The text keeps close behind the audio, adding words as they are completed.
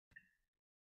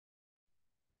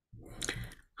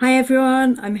Hi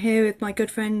everyone, I'm here with my good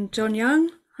friend Jon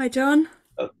Young. Hi Jon.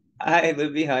 Oh, hi,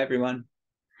 Looby. Hi, everyone.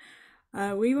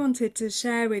 We wanted to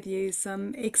share with you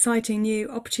some exciting new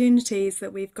opportunities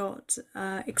that we've got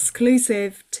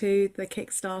exclusive to the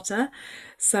Kickstarter.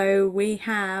 So we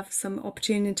have some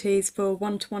opportunities for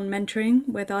one-to-one mentoring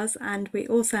with us, and we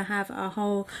also have a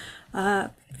whole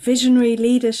visionary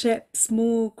leadership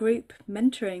small group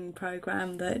mentoring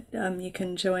program that you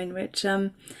can join, which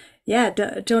Jon,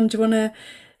 do you want to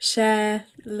share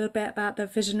a little bit about the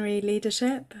visionary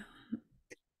leadership?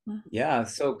 Yeah,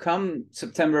 so come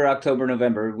September, October,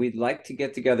 November, we'd like to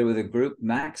get together with a group,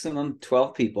 maximum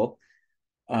 12 people,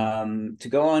 to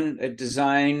go on a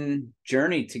design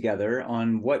journey together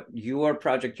on what your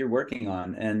project you're working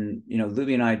on. And,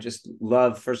 Luby and I just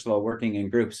love, first of all, working in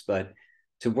groups, but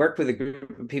to work with a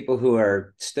group of people who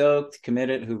are stoked,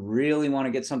 committed, who really want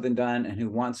to get something done and who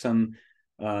want some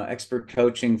expert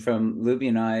coaching from Luby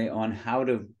and I on how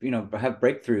to, have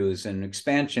breakthroughs and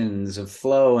expansions of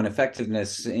flow and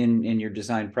effectiveness in your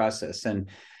design process. And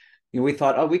we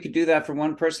thought, oh, we could do that for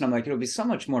one person. I'm like, it'll be so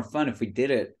much more fun if we did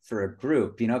it for a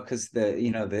group, because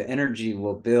the energy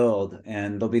will build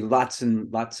and there'll be lots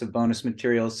and lots of bonus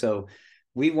materials. So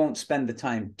we won't spend the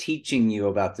time teaching you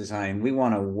about design. We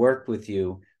want to work with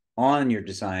you on your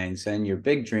designs and your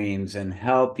big dreams and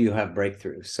help you have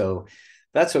breakthroughs. So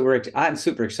that's what I'm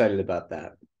super excited about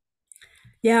that.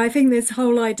 Yeah, I think this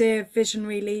whole idea of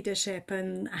visionary leadership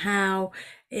and how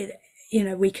it,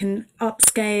 we can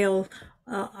upscale,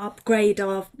 upgrade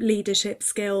our leadership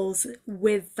skills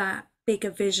with that bigger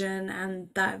vision and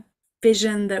that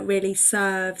vision that really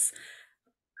serves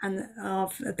and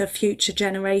of the future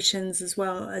generations as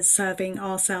well as serving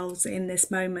ourselves in this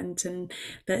moment, and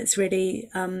that's really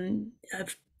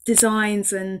of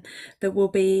designs and that will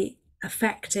be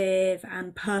effective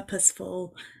and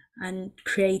purposeful and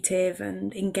creative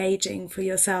and engaging for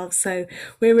yourselves. So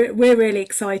we're really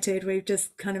excited. We've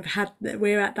just kind of had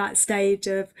we're at that stage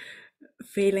of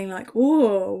feeling like,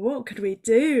 oh, what could we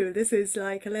do? This is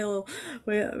like a little,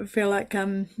 we feel like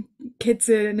kids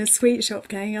are in a sweet shop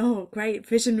going, oh, great,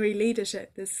 visionary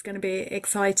leadership. This is going to be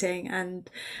exciting. And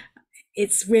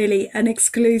it's really an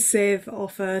exclusive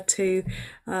offer to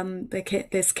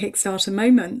this Kickstarter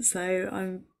moment. So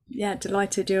I'm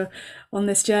delighted you're on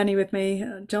this journey with me,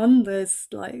 Jon. There's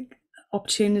like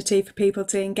opportunity for people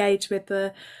to engage with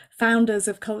the founders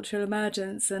of Cultural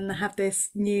Emergence and have this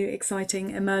new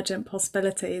exciting emergent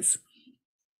possibilities.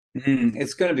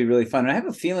 It's going to be really fun. And I have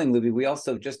a feeling, Libby, we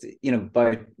also just,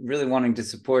 by really wanting to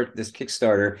support this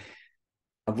Kickstarter,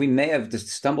 we may have just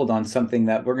stumbled on something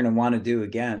that we're going to want to do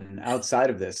again outside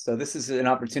of this. So this is an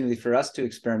opportunity for us to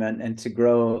experiment and to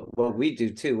grow what we do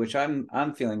too, which I'm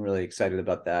feeling really excited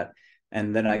about that.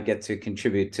 And then I get to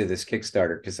contribute to this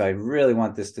Kickstarter because I really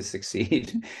want this to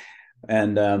succeed.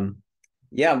 And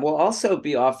yeah, we'll also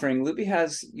be offering,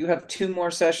 you have two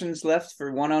more sessions left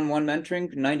for one-on-one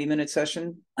mentoring, 90-minute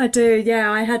session. I do, yeah.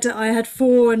 I had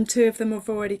four and two of them have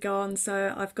already gone.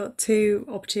 So I've got two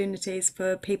opportunities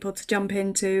for people to jump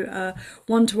into a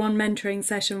one-to-one mentoring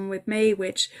session with me,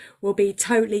 which will be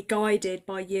totally guided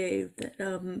by you.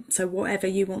 So whatever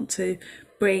you want to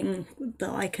bring that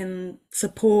I can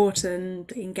support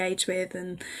and engage with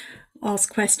and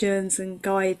ask questions and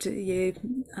guide you.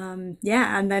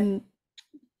 Yeah, and then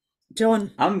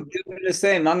Jon. I'm doing the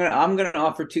same. I'm gonna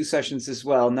offer two sessions as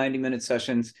well, 90-minute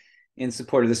sessions in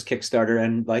support of this Kickstarter.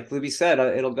 And like Libby said,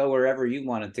 it'll go wherever you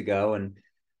want it to go. And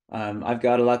I've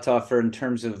got a lot to offer in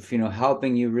terms of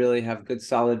helping you really have good,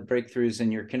 solid breakthroughs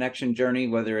in your connection journey,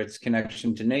 whether it's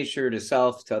connection to nature, to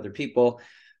self, to other people.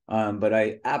 But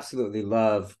I absolutely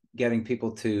love getting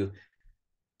people to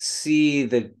see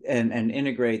that and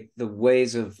integrate the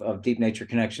ways of deep nature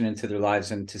connection into their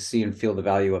lives and to see and feel the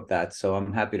value of that. So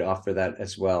I'm happy to offer that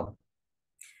as well.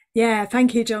 Yeah,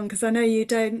 thank you, Jon, because I know you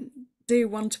don't do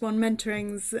one-to-one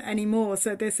mentorings anymore.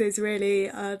 So this is really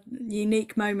a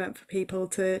unique moment for people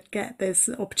to get this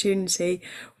opportunity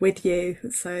with you.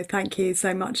 So thank you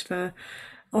so much for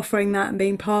offering that and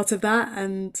being part of that.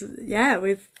 And yeah,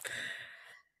 we've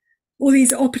all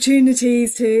these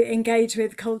opportunities to engage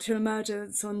with cultural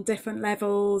emergence on different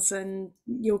levels, and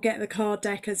you'll get the card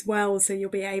deck as well, so you'll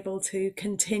be able to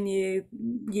continue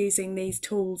using these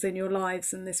tools in your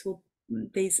lives, and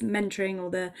these mentoring or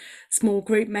the small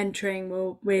group mentoring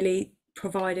will really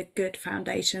provide a good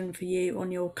foundation for you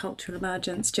on your cultural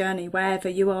emergence journey wherever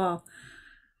you are.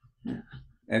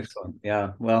 Excellent.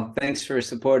 Yeah. Well, thanks for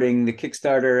supporting the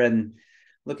Kickstarter and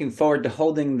looking forward to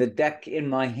holding the deck in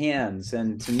my hands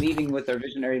and to meeting with our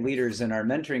visionary leaders and our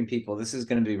mentoring people. This is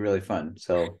going to be really fun.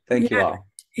 So thank you Yeah, all.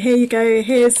 here you go.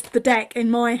 Here's the deck in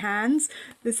my hands.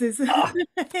 This is Ah.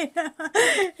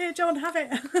 here, John, have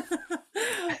it.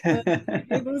 Uh,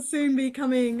 it will soon be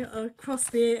coming across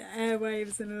the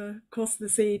airwaves and across the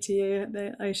sea to you,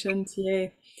 the ocean to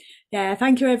you. Yeah,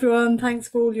 thank you everyone. Thanks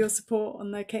for all your support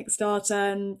on the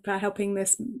Kickstarter and for helping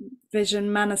this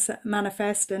vision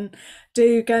manifest. And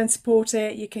do go and support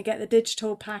it. You can get the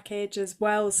digital package as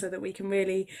well so that we can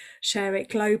really share it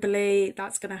globally.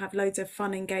 That's going to have loads of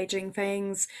fun, engaging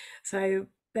things. So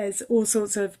there's all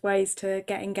sorts of ways to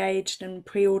get engaged and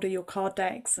pre-order your card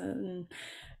decks and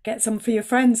get some for your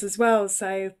friends as well.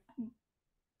 So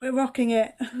we're rocking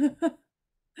it.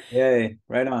 Yay,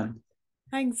 right on.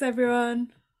 Thanks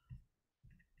everyone.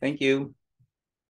 Thank you.